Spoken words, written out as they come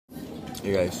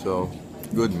Hey guys, so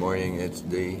good morning. It's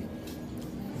day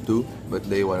 2, but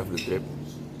day 1 of the trip.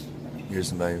 Here's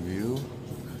my view.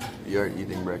 We are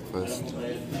eating breakfast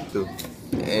too.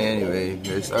 Anyway,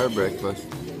 here's our breakfast.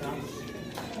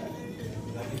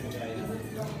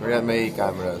 We're at my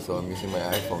camera, so I'm using my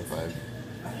iPhone 5.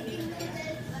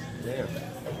 There.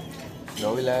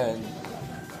 Snowy land.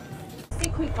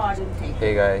 Quick garden take.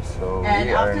 Hey guys, so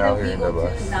we are now here in the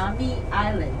bus. Nami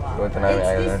Island. Going to Nami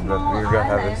Island, but we're gonna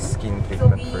have a skin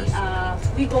treatment first.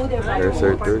 We go there right There's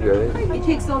our tour guide. It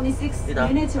takes only 6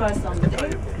 minutes or something.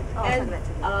 And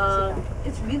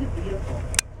it's really beautiful.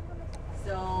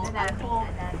 So I hope.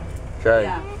 Try.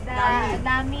 Yeah.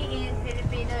 Nami in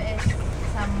Filipino is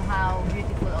somehow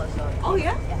beautiful also. Oh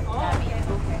yeah? Nami.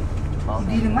 Okay.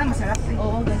 Hindi naman, masarap eh.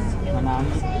 Oo, ganun sila.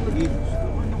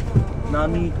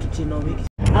 Nami, Kichinomi.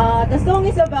 The song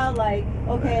is about like,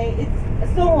 okay, it's a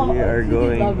song We are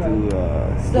going to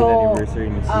Skin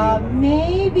Anniversary Museum.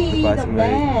 Maybe the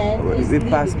band is we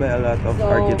passed by a lot of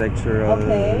architectural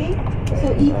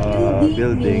so if you leave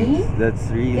buildings me,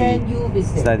 that's really then you'll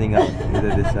visit. standing out in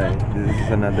the design. This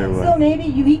is another one. So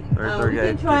maybe we Our tour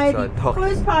can guide try keeps on the talking,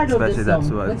 first part of the especially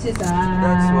song, that's which is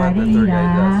what the tour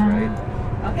guide does, right?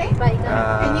 Okay.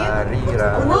 Can you?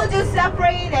 We'll just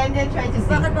separate and then try to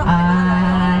sing.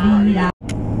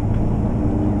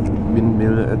 Been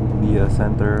built at the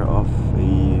center of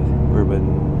a urban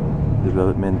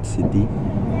development city.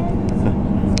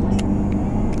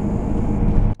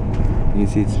 You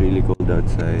see it's really cold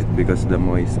outside because the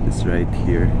moist is right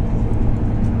here.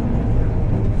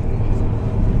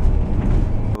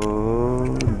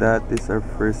 Oh, that is our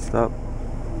first stop.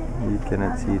 You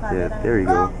cannot see it yet. There we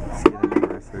go. Skin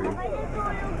anniversary.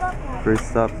 First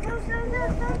stop.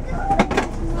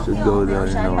 Should go down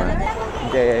in a while.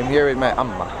 Okay, I'm here with my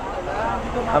amma.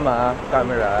 Amma,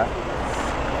 camera.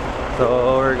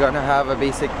 So we're gonna have a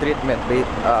basic treatment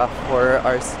for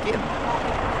our skin.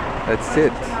 That's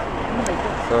it.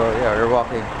 So yeah, we're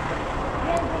walking.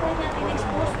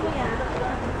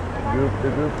 The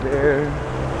group there.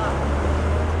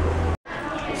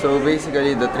 So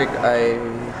basically the Trick Eye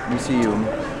Museum,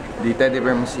 the Teddy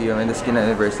Bear Museum and the Skin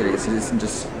Anniversary is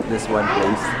just this one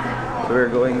place. So we're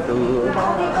going to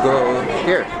go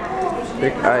here.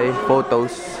 Trick Eye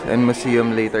Photos and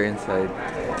Museum later inside.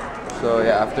 So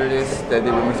yeah, after this Teddy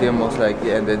Bear Museum most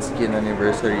likely, and then Skin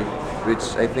Anniversary,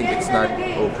 which I think it's not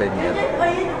open yet.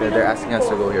 They're asking us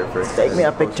to go here first. Take me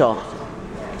a picture.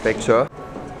 Picture?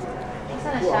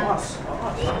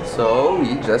 So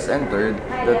we just entered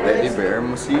the Teddy Bear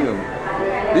Museum.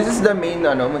 This is the main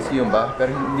museum ba?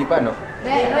 Pero hindi pa no?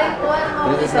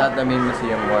 This is not the main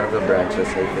museum, one of the branches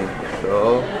I think.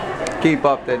 So,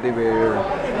 K-pop Teddy Bear.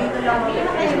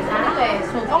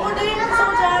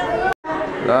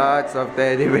 Lots of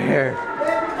Teddy Bear.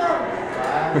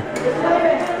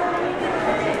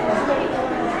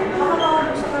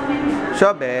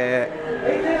 Shabe.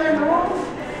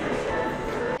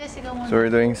 So we're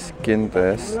doing skin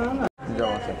test.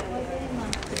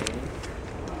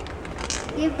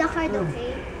 Give the card,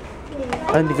 okay?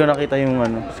 Hindi ko nakita yung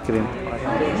screen.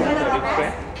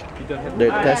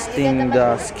 They're testing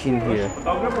the skin here.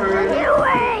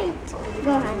 Wait!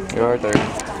 Go ahead. Your turn.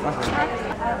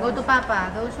 Go to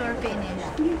Papa. Those who are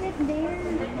finished. Leave it there.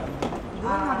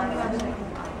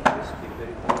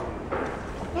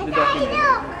 Daddy,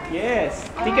 look! Yes,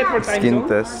 ticket for time Skin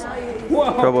zone. test.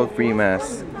 Wow. Trouble-free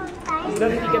mask. Is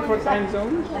that a ticket for time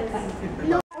zone?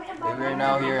 We're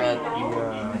now here at the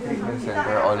treatment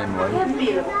center all-in-one.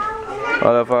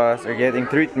 All of us are getting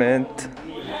treatment.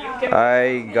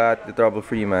 I got the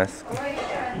trouble-free mask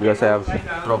because I have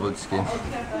troubled skin.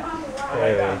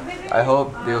 I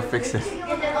hope they'll fix it.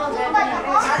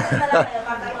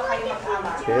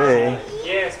 Okay.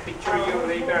 Yes, picture you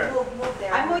later.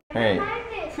 Hey.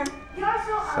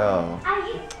 So,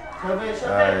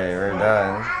 alright, we're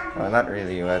done. Well, not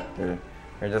really, but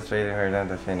we're just waiting for them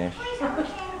to finish.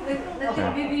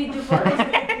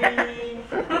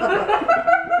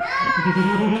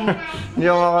 Hindi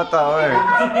ako makatawa eh.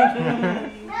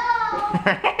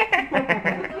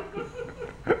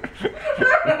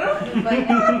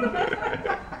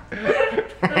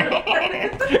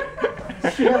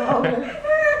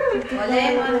 Wala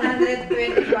yung 120.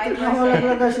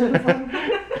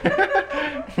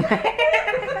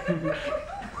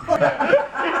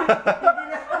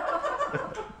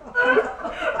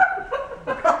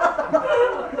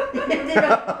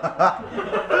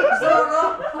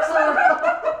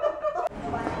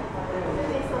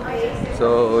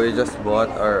 So we just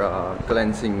bought our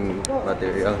cleansing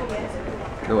material.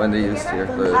 the one they used here.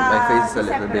 So my face is a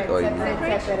little bit oily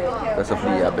because of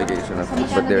the application of it.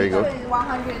 But there you go.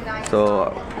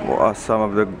 So some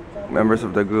of the members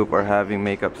of the group are having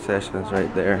makeup sessions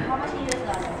right there.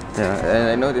 Yeah, and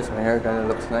I noticed my hair kind of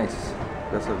looks nice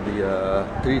because of the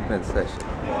treatment session.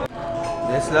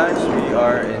 This lunch we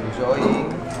are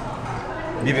enjoying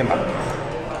bibimbap.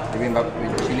 Bibimbap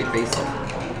with chili paste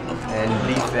and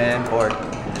beef and pork.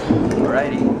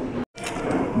 Alrighty.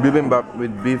 Bibimbap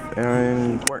with beef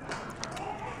and pork.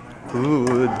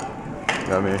 Food.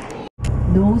 Yummy.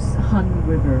 Nose Han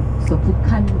River. So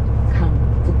Bukhan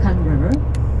River.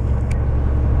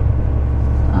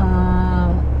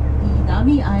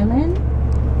 Nami Island.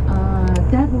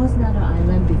 That was not an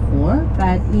island before,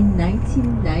 but in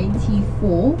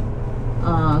 1994,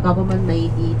 government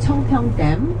made the Cheongpyeong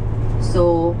Dam,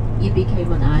 so it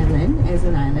became an island, as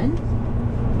an island.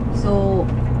 So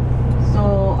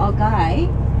a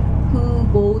guy who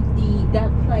bought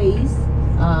that place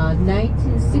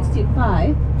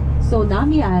 1965. So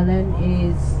Nami Island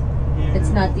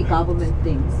it's not the government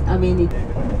things. I mean it.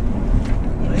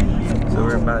 So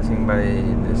we're passing by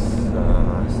this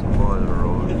small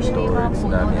road towards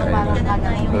Nami Island.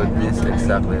 So this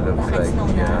exactly looks like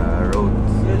the road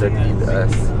that lead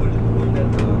us to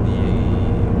the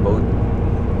boat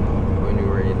when we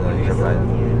were in Japan.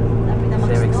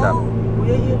 Same exact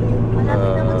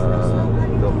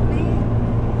look.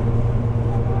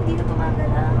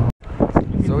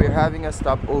 So we're having a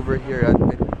stop over here at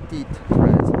Petite,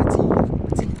 France.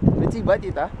 Petite ba,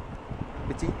 tita?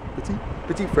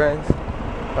 Petite France.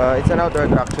 It's an outdoor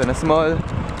attraction, a small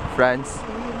France.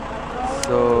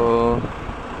 So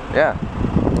yeah,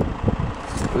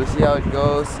 we'll see how it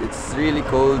goes. It's really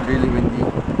cold, really windy.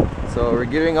 So we're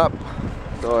gearing up.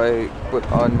 So I put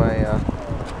on my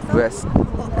vest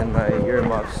and my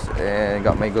earmuffs and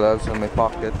got my gloves on my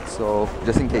pocket. So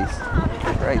just in case.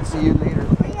 Alright, see you later.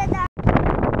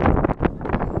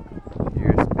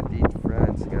 Here's Petite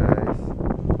France, guys.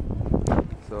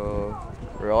 So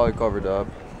we're all covered up.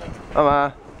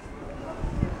 Mama!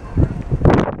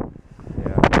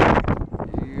 Yeah.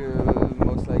 You'll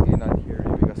most likely not hear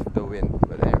it because of the wind.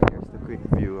 But anyway, here's the quick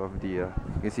view of the you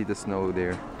can see the snow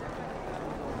there.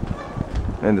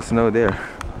 And the snow there.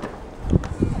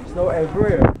 Snow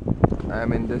everywhere.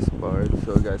 I'm in this part,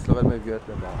 so guys, look at my view at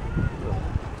the back.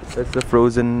 That's the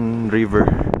frozen river.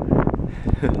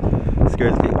 It's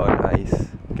currently on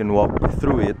ice. You can walk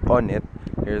through it, on it.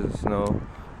 Here's the snow.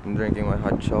 I'm drinking my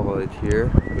hot chocolate here,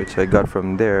 which I got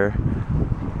from there.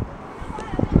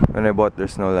 When I bought their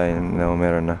snow line, now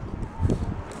meron na.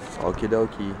 Okie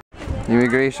dokie.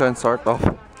 Immigration sort of.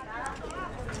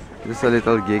 Just a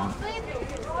little gig.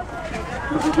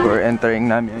 We're entering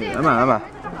Nami Island. Ama.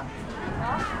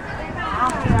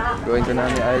 Going to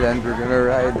Nami Island. We're gonna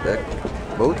ride a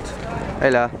boat.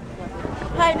 Ayla.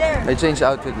 Hi there. I changed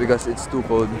outfit because it's too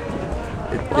cold.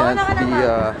 It can't be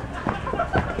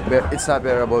it's not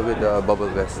bearable with the bubble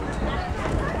vest.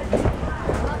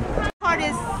 Part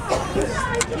is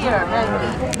here.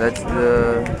 That's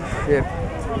the ship.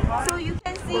 So you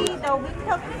can see the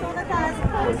winter sonatas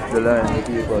That's the land, the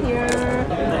people. here.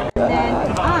 Then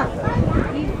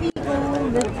if we go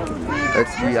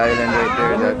That's the island right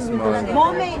there. That's small. That's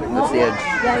the edge.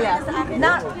 Yeah.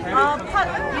 Not part,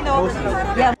 you know.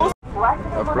 Yeah.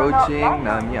 Approaching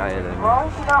Nami Island.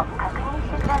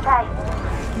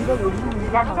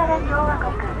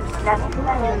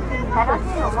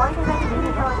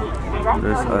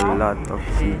 There's a lot of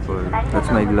people. That's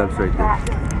my gloves right there.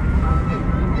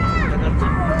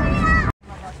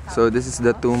 So this is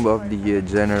the tomb of the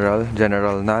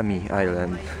General Nami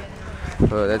Island.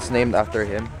 So that's named after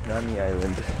him, Nami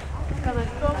Island.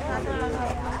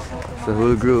 The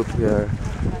whole group here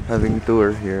having a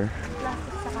tour here.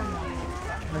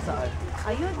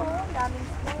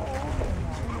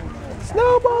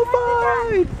 Snowball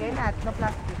fight!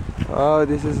 Oh,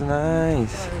 this is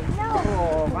nice.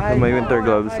 With my winter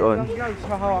gloves on. This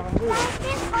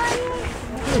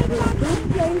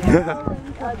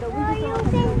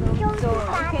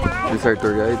is our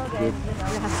tour guide. Good.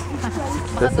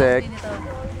 The sec.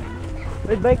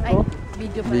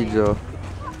 Video.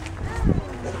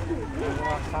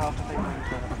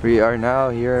 We are now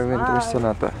here in Winter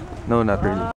Sonata. No, not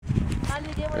really.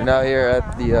 We're now here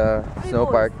at the snow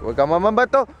park. Wag ka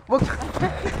mamabato! Wag!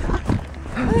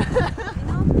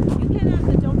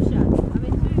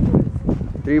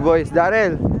 Three boys.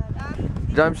 Daryl!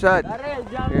 Jump shot!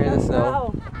 Here in the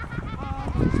snow.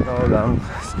 Snow lang.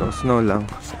 Snow lang.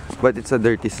 But it's a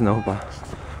dirty snow pa.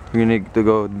 We need to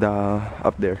go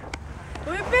up there.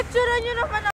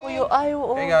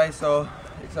 Hey guys, so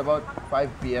it's about 5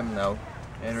 PM now.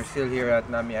 And we're still here at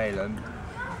Nami Island.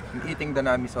 I'm eating the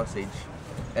Nami sausage.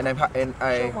 And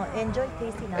Enjoy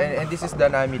tasting Nami. and this is the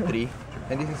Nami tree.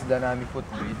 And this is the Nami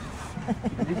footbridge.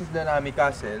 And this is the Nami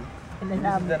castle. And this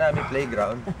is the Nami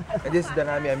playground. And this is the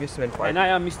Nami amusement park. And I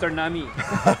am Mr. Nami.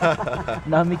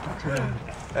 Nami kitchen.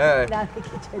 Nami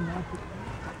kitchen.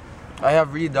 I have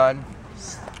redone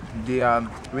the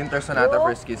Winter Sonata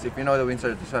First Kiss, if you know the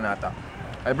Winter Sonata.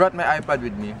 I brought my iPad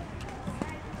with me.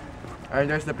 And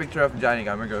there's the picture of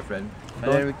Janica, my girlfriend.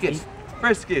 And then we kissed.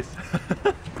 First kiss.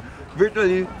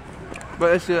 Virtually.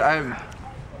 But still, I'm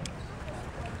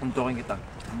talking kita.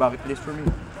 Bucket list for me.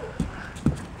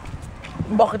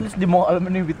 Bakit list di mo alam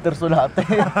ano yung Winter Sonata?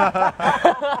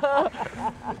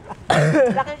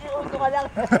 Nakikikuto ka lang.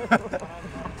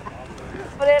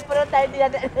 Pare-pare tayo din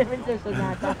natin alam yung Winter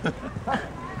Sonata.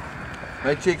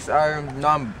 My cheeks are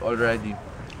numb already.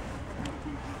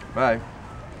 Bye.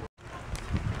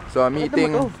 So I'm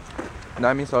eating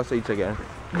Nami sausage again.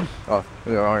 Oh,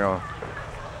 no.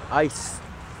 Ice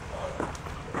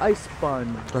pan.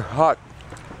 They're hot.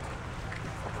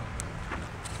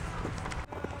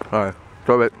 Alright,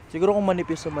 try it. Siguro kung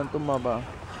manipis naman tumaba.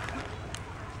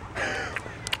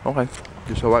 Okay,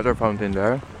 there's a water fountain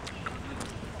there.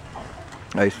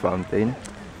 Ice fountain.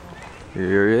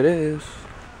 Here it is.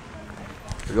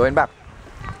 We're going back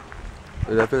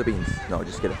to the Philippines. No,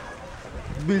 just kidding.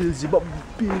 Beelzebub.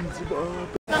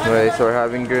 Okay, so we're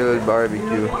having grilled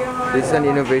barbecue. This is an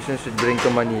innovation should bring to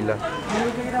Manila.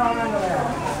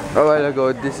 A while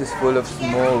ago, this is full of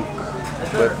smoke.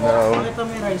 But now,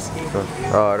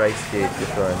 oh, rice cake,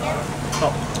 this one.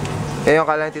 Eh, yung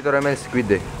kala ni Tito Ramel, squid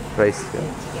eh. Rice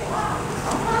cake.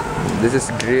 This is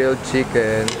grilled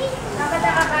chicken.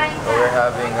 So we're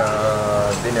having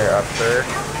dinner after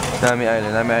Nami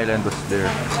Island. Nami Island was there.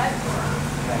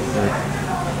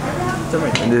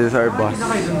 And this is our bus.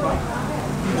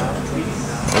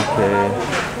 Okay.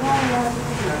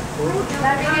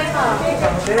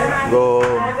 Go,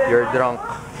 you're drunk.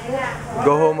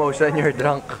 Go home, Ocean, you're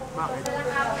drunk.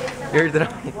 You're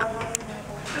drunk.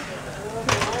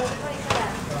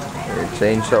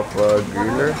 Change of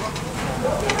griller.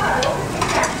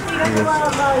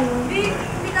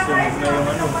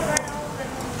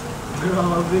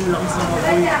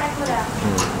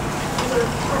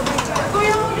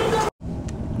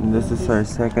 This is our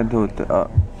second hotel.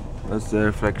 That's the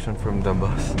reflection from the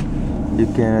bus. You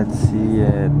cannot see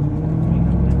it.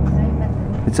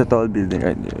 It's a tall building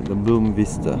right there, the Bloom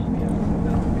Vista.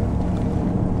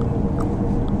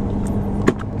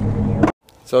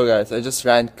 So guys, I just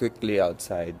ran quickly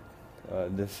outside.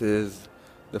 This is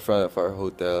the front of our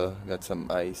hotel. Got some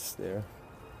ice there.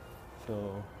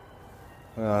 So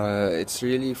it's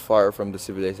really far from the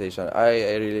civilization.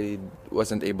 I really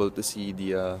wasn't able to see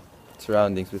the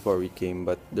surroundings before we came,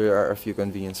 but there are a few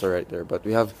convenience stores right there. But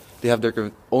they have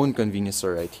their own convenience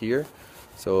store right here.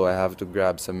 So I have to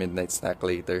grab some midnight snack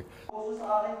later.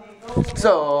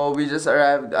 So we just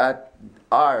arrived at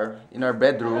in our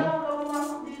bedroom.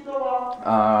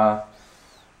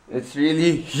 It's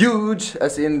really huge,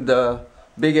 as in the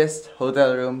biggest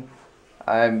hotel room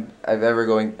I'm ever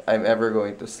going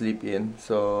to sleep in.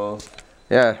 So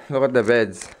yeah, look at the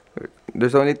beds.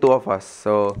 There's only 2 of us,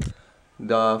 so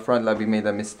the front lobby made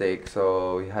a mistake,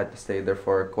 so we had to stay there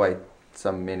for quite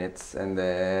some minutes, and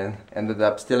then ended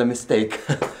up still a mistake.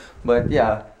 But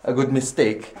yeah, a good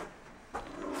mistake,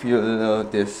 if you'll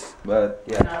notice. But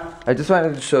yeah, I just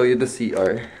wanted to show you the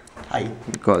CR. Hi.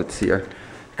 We call it CR.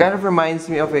 Kind of reminds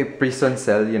me of a prison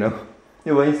cell, you know.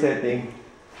 Yung setting.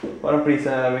 Parang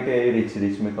prison na namin kay Rich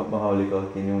may Macaulay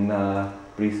Culkin, yung na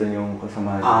prison yung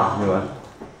kasamahan niya, di ba?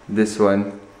 This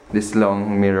one, this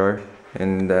long mirror,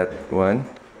 and that one.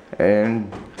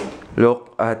 And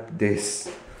look at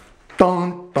this.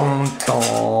 Tong, tong,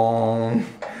 tong.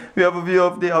 We have a view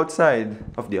of the outside.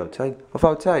 Of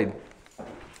outside.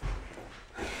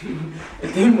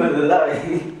 Ito yung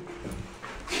malalaki.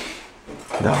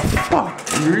 The fuck?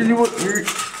 You really want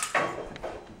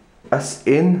as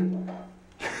in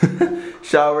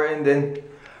shower and then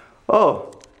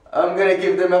I'm gonna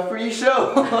give them a free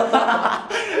show.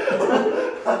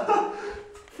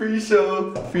 Free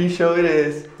show it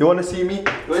is. You wanna see me?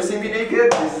 You wanna see me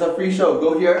naked? This is a free show.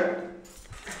 Go here.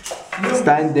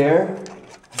 Stand there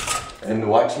and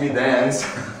watch me dance.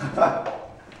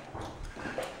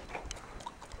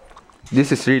 This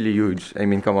is really huge. I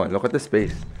mean, come on, look at the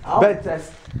space. Bed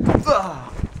test.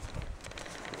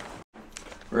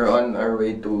 We're on our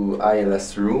way to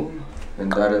Ayla's room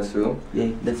and Dara's room.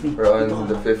 Yeah, that's me. We're on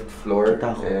the 5th floor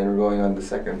and we're going on the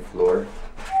 2nd floor.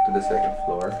 To the 2nd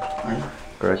floor.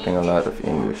 Correcting a lot of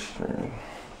English.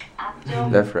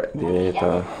 Left, right,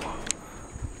 dito.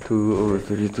 2,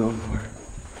 3, 2, 4.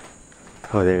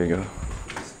 Oh, there you go.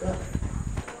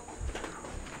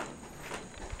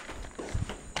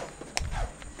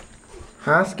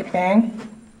 Housekeeping.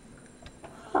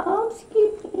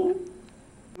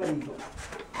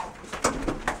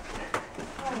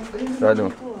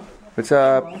 Rado. What's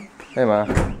up? Hey, ma.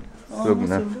 Tulog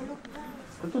na.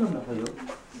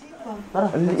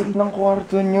 Ang liit ng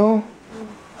kwarto nyo.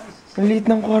 Ang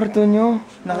liit ng kwarto nyo.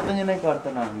 Nakita niyo na yung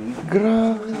kwarto namin.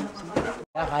 Grabe.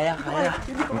 Kaya.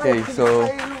 Okay, so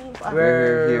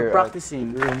we're here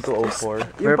practicing. at room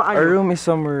 204. Yung paa Our nyo. room is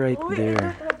somewhere right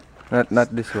there.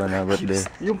 Not this one, but there.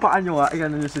 Yung paa nyo nga,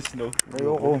 iyan nyo sa snow.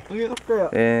 Ayoko. Ang hirap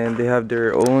kaya. And they have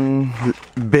their own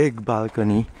big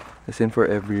balcony. As in for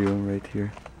every room right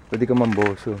here. Pwede ka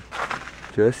mamboso.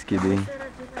 Just kidding.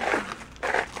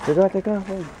 Teka,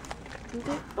 hold.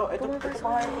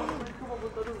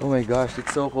 Oh my gosh,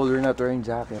 it's so cold. We're not wearing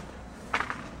jacket.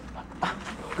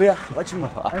 Kuya, watch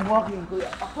mo. I'm walking, kuya.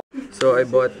 So I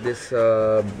bought this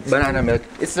banana milk.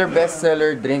 It's their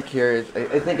best-seller drink here.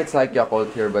 I think it's like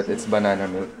Yakult here, but it's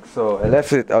banana milk. So I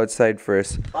left it outside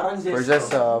first for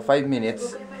just 5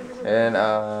 minutes, and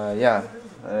yeah,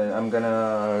 I'm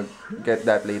gonna get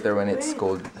that later when it's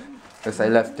cold, because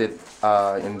I left it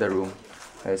in the room.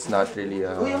 It's not really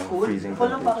freezing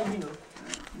temperature.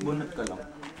 Bunot ka lang.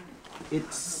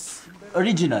 It's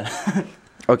original.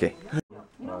 Okay.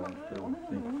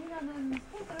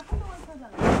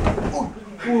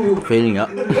 Failing nga.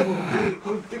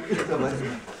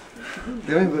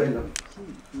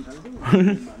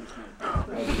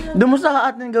 Doon mo sa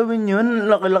atin gawin yun.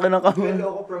 Laki-laki ng kami.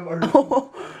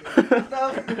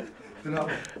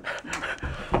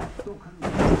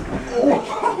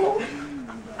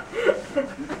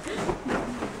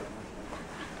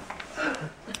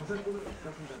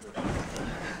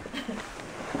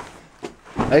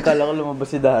 Ay, kala ko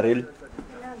lumabas si Daryl.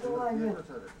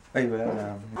 Ay, wala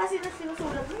na. Kasi na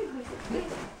sinusulat mo yung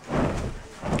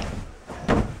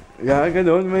Yeah,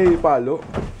 ganun. May palo.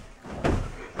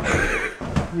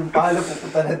 Yung palo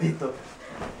pupunta na dito.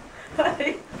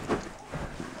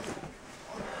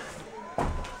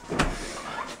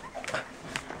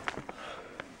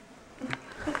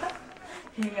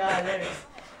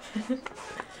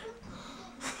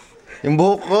 Yung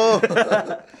buhok ko!